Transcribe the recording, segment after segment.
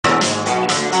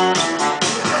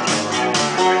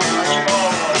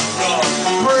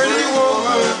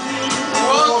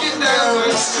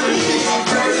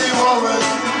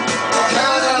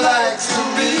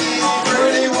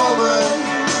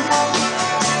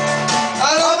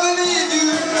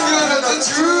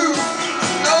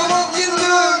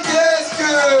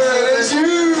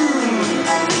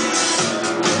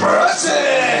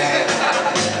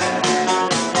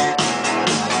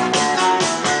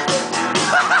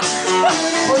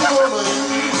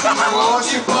Won't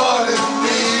you pardon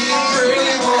me,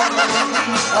 pretty woman?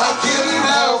 I couldn't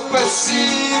help but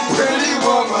see, pretty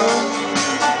woman,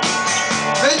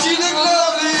 that you look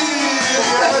lovely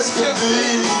as can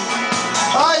be.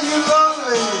 Are you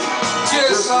lovely,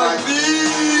 just like me?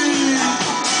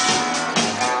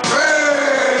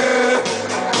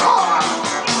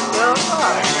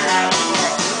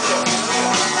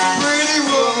 Pretty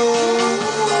woman,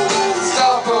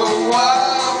 stop a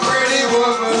while, pretty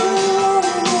woman.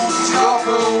 Stop a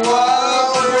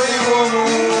while, pretty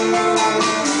woman.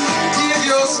 Give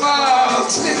your smile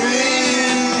to me.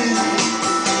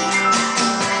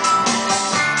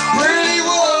 Pretty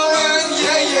woman,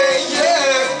 yeah, yeah,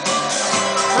 yeah.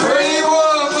 Pretty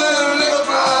woman, look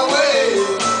my way.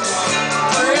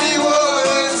 Pretty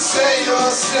woman, say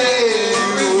you'll stay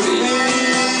with me.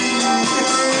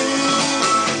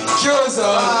 'Cause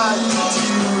I do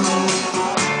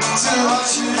to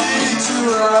treat you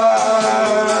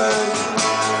right.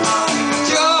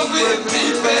 Come with me,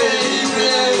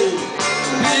 baby,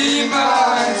 be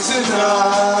mine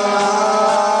tonight.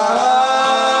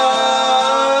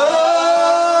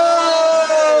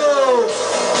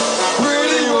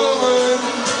 Pretty woman,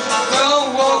 don't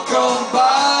walk on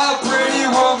by. Pretty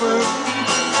woman,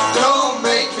 don't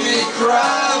make me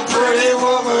cry. Pretty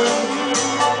woman,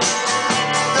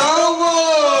 don't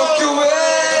walk away.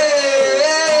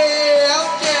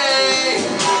 Okay,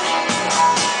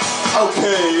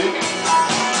 okay.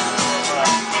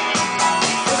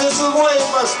 This is the way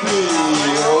it must be.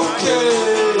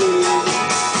 Okay,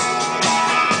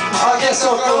 I guess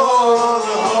I'll go on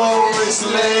the holy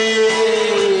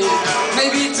slave.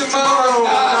 Maybe tomorrow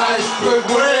night, but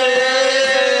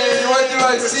wait, what do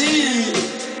I see?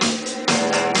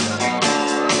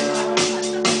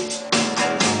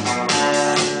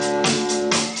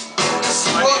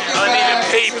 I need a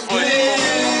pee before you.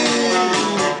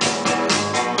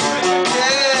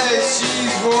 Yeah,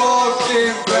 she's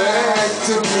walking back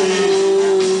to me.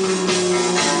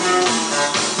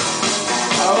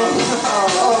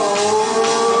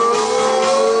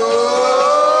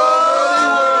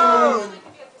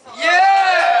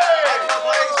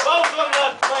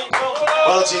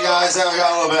 Well, you guys, I got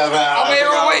a little bit about. I'm here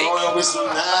a week.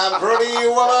 Pretty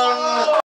woman.